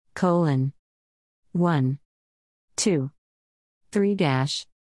colon, 1, 2, 3 dash,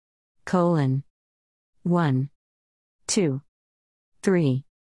 colon, 1, 2, 3,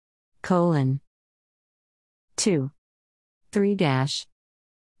 colon, 2, 3 dash,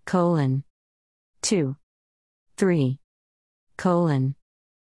 colon, 2, 3, colon,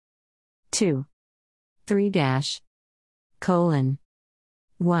 2, 3 dash, colon,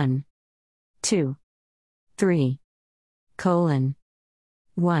 1, 2, 3, colon,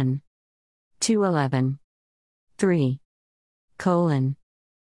 1, 211, 3, colon,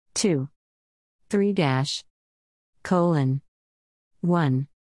 2, 3 dash, colon, 1,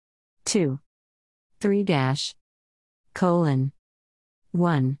 2, 3 dash, colon,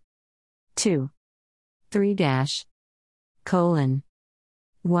 1, 2, 3 dash, colon,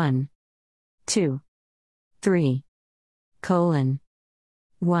 1, 2, 3, colon,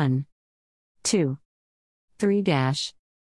 1, 2, 3 dash,